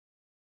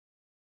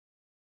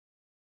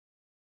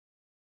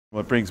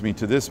What brings me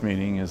to this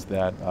meeting is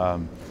that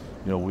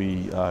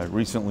we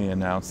recently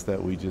announced that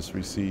we just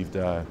received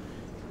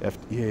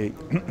FDA,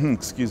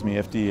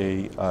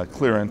 FDA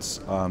clearance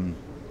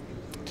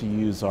to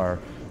use our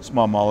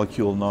small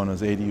molecule known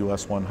as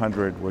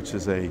ADUS-100, which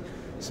is a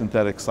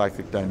synthetic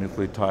cyclic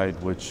dinucleotide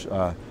which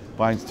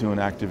binds to and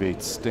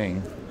activates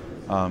STING.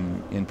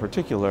 In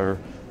particular,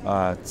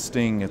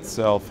 STING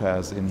itself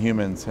in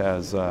humans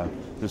there's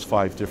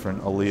 5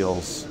 different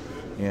alleles,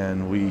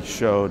 and we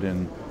showed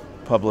and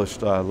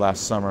published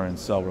last summer in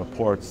Cell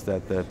Reports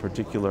that the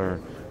particular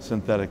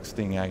synthetic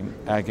STING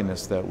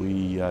agonist that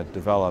we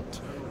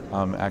developed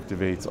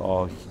activates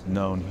all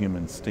known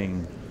human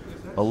STING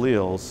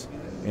alleles,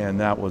 and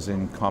that was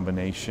in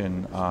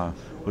combination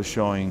with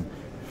showing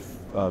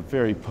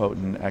very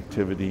potent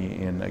activity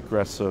in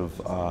aggressive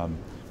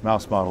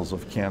mouse models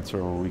of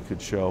cancer, where we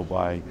could show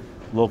by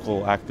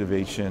local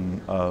activation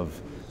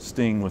of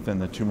STING within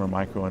the tumor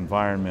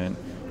microenvironment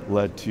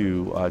led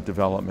to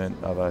development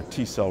of a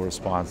T-cell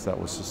response that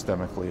was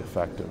systemically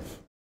effective.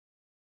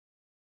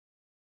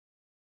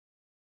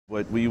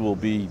 What we will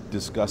be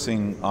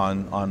discussing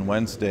on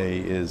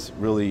Wednesday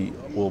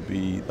will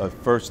be the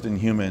first in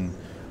human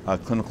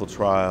clinical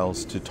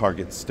trials to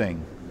target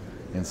STING,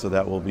 and so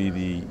that will be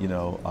the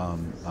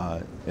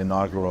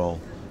inaugural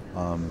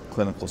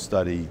clinical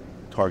study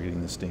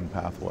targeting the STING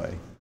pathway.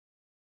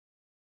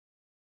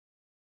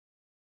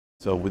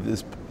 So with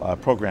this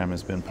program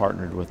has been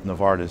partnered with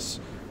Novartis,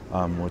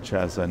 which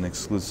has an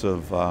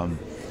exclusive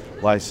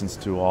license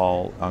to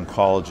all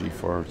oncology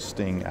for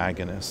STING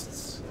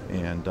agonists.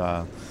 And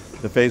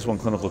the phase 1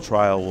 clinical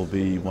trial will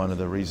be one of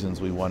the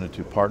reasons we wanted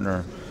to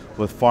partner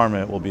with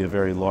pharma. It will be a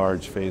very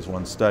large phase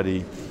 1 study.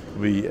 It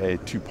will be a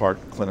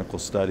 2-part clinical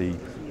study,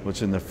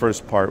 which in the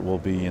first part will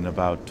be in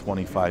about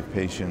 25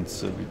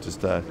 patients. It'll be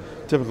just a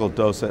typical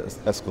dose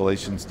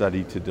escalation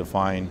study to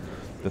define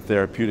the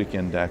therapeutic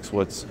index.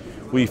 What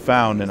we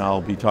found, and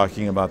I'll be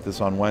talking about this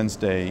on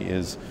Wednesday,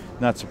 is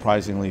not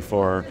surprisingly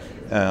for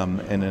an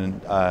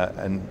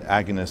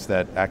agonist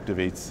that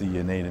activates the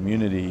innate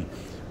immunity,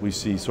 we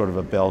see sort of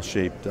a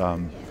bell-shaped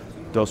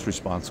dose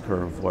response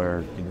curve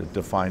where,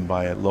 defined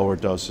by at lower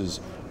doses,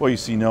 where you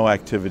see no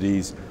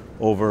activities,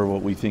 over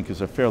what we think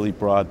is a fairly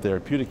broad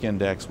therapeutic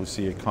index, we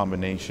see a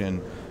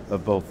combination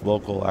of both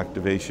local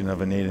activation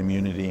of innate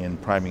immunity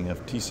and priming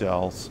of T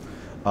cells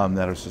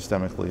that are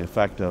systemically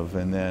effective.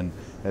 And then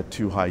at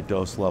 2 high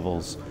dose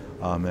levels,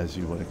 as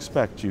you would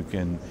expect, you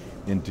can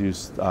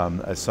induce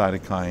a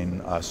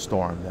cytokine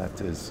storm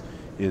that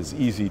is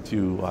easy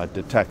to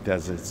detect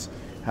as it's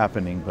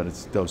happening, but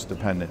it's dose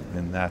dependent,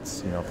 and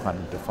that's kind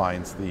of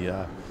defines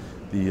the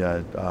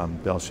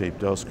bell-shaped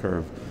dose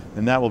curve.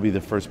 And that will be the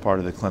first part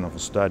of the clinical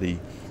study,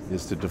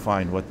 is to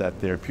define what that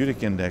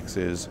therapeutic index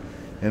is.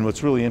 And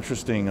what's really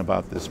interesting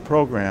about this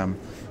program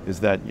is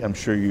that I'm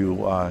sure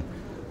you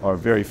are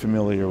very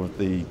familiar with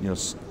the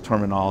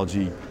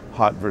terminology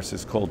hot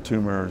versus cold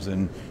tumors,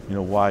 and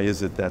why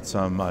is it that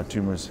some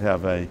tumors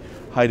have a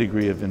high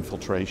degree of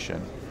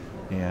infiltration.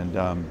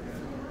 And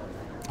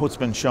what's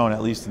been shown,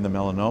 at least in the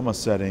melanoma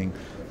setting,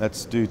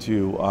 that's due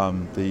to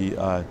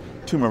the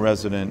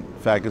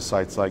tumor-resident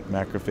phagocytes like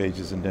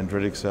macrophages and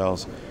dendritic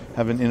cells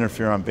have an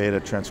interferon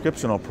beta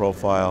transcriptional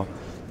profile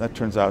that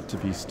turns out to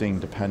be STING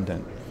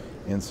dependent.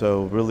 And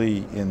so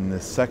really in the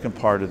second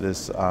part of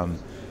this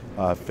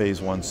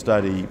phase 1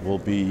 study will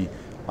be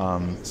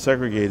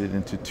segregated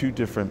into 2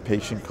 different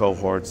patient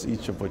cohorts,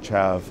 each of which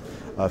have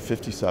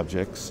 50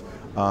 subjects,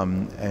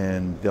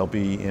 and they'll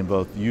be in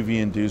both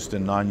UV-induced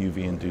and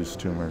non-UV-induced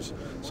tumors.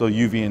 So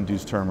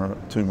UV-induced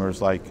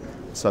tumors like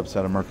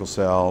subset of Merkel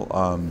cell,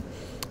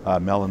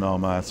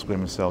 melanoma,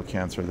 squamous cell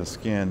cancer of the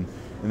skin,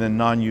 and then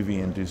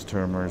non-UV-induced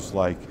tumors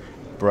like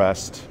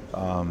breast,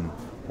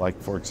 like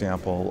for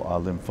example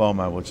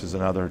lymphoma, which is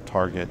another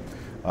target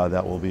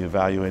that we'll be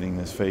evaluating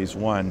this phase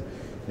 1.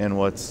 And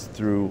what's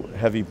through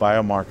heavy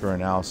biomarker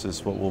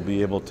analysis, what we'll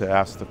be able to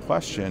ask the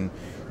question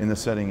in the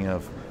setting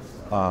of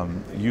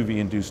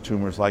UV-induced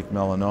tumors like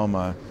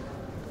melanoma,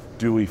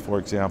 do we, for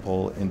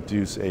example,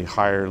 induce a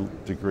higher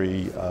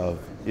degree of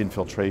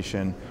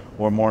infiltration,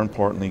 or more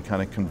importantly,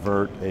 kind of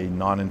convert a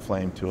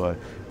non-inflamed to a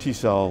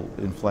T-cell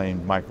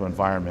inflamed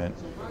microenvironment,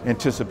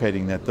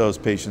 anticipating that those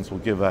patients will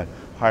give a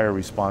higher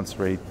response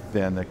rate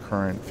than the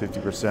current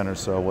 50% or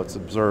so what's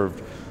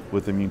observed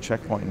with immune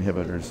checkpoint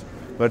inhibitors.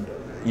 But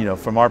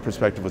from our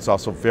perspective, it's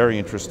also very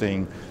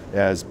interesting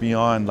as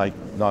beyond like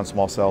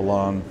non-small cell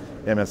lung,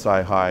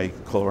 MSI high,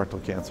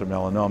 colorectal cancer,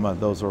 melanoma,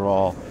 those are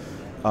all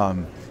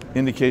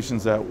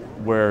indications that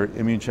where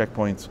immune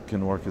checkpoints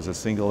can work as a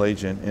single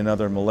agent. In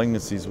other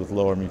malignancies with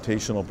lower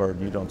mutational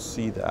burden, you don't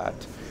see that.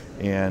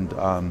 And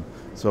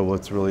so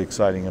what's really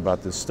exciting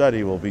about this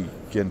study, we'll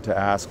begin to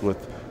ask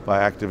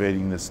by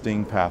activating the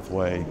STING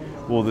pathway,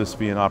 will this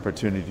be an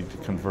opportunity to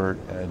convert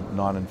a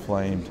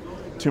non-inflamed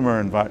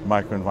tumor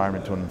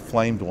microenvironment to an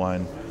inflamed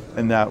one,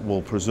 and that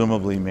will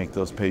presumably make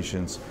those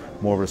patients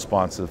more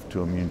responsive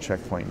to immune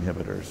checkpoint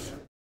inhibitors.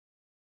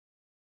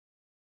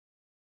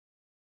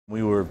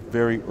 We were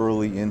very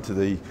early into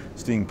the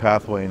STING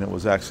pathway, and it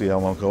was actually, I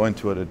won't go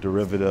into it, a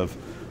derivative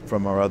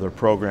from our other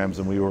programs,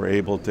 and we were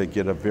able to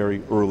get a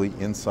very early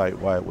insight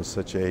why it was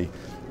such a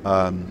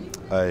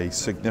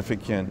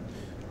significant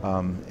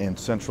and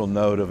central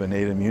node of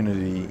innate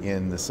immunity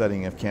in the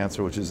setting of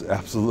cancer, which is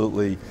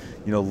absolutely,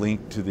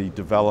 linked to the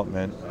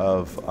development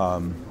of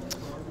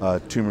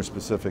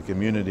tumor-specific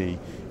immunity.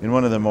 And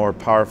one of the more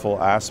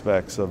powerful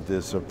aspects of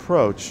this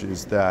approach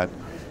is that,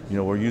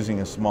 we're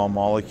using a small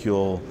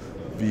molecule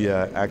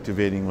via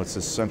activating what's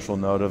the central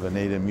node of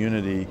innate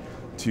immunity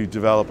to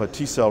develop a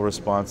T-cell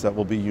response that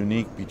will be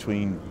unique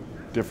between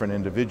different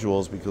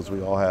individuals because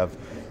we all have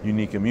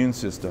unique immune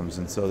systems.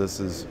 And so this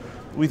is,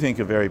 we think,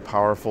 a very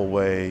powerful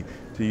way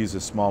to use a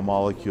small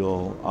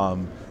molecule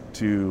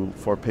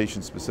for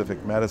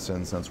patient-specific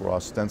medicine, since we're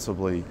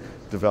ostensibly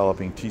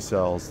developing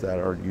T-cells that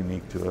are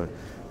unique to a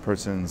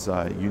person's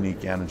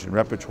unique antigen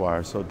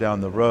repertoire. So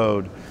down the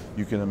road,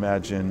 you can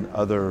imagine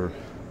other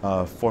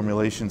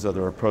formulations,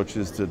 other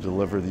approaches to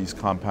deliver these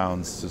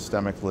compounds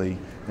systemically.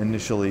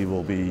 Initially,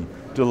 we'll be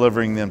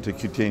delivering them to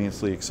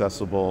cutaneously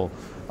accessible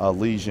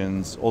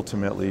lesions.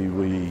 Ultimately,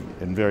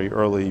 and very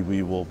early,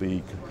 we will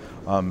be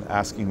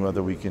asking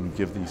whether we can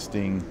give these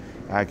STING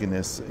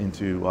agonists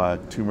into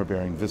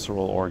tumor-bearing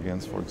visceral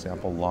organs, for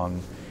example,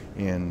 lung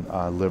and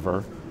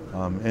liver,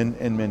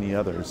 and many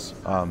others.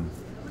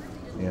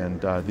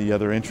 And the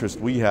other interest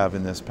we have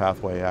in this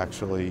pathway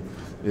actually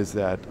is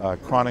that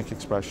chronic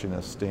expression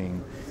of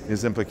STING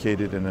is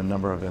implicated in a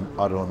number of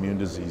autoimmune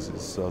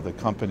diseases. So the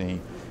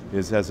company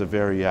has a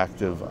very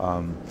active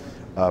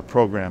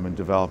program in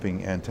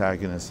developing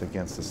antagonists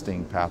against the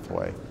STING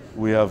pathway.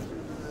 We have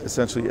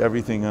essentially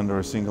everything under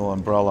a single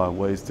umbrella,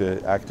 ways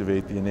to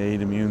activate the innate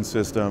immune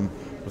system.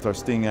 With our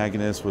STING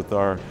agonists, with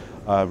our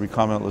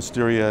recombinant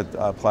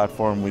listeria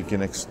platform, we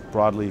can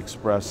broadly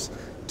express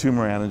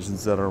tumor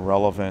antigens that are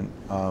relevant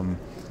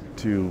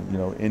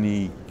to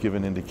any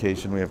given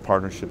indication. We have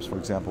partnerships, for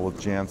example,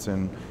 with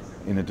Janssen,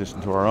 in addition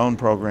to our own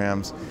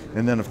programs.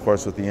 And then, of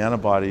course, with the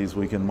antibodies,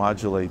 we can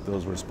modulate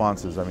those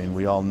responses. I mean,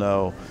 we all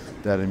know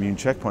that immune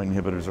checkpoint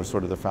inhibitors are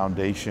sort of the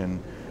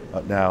foundation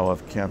now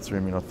of cancer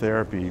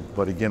immunotherapy.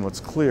 But again, what's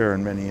clear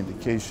in many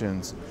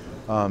indications,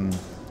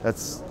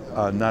 that's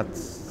not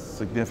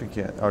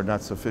significant or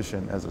not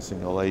sufficient as a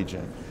single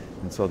agent.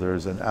 And so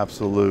there's an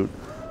absolute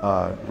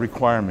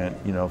requirement,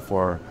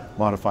 for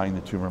modifying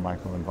the tumor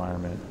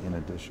microenvironment in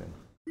addition.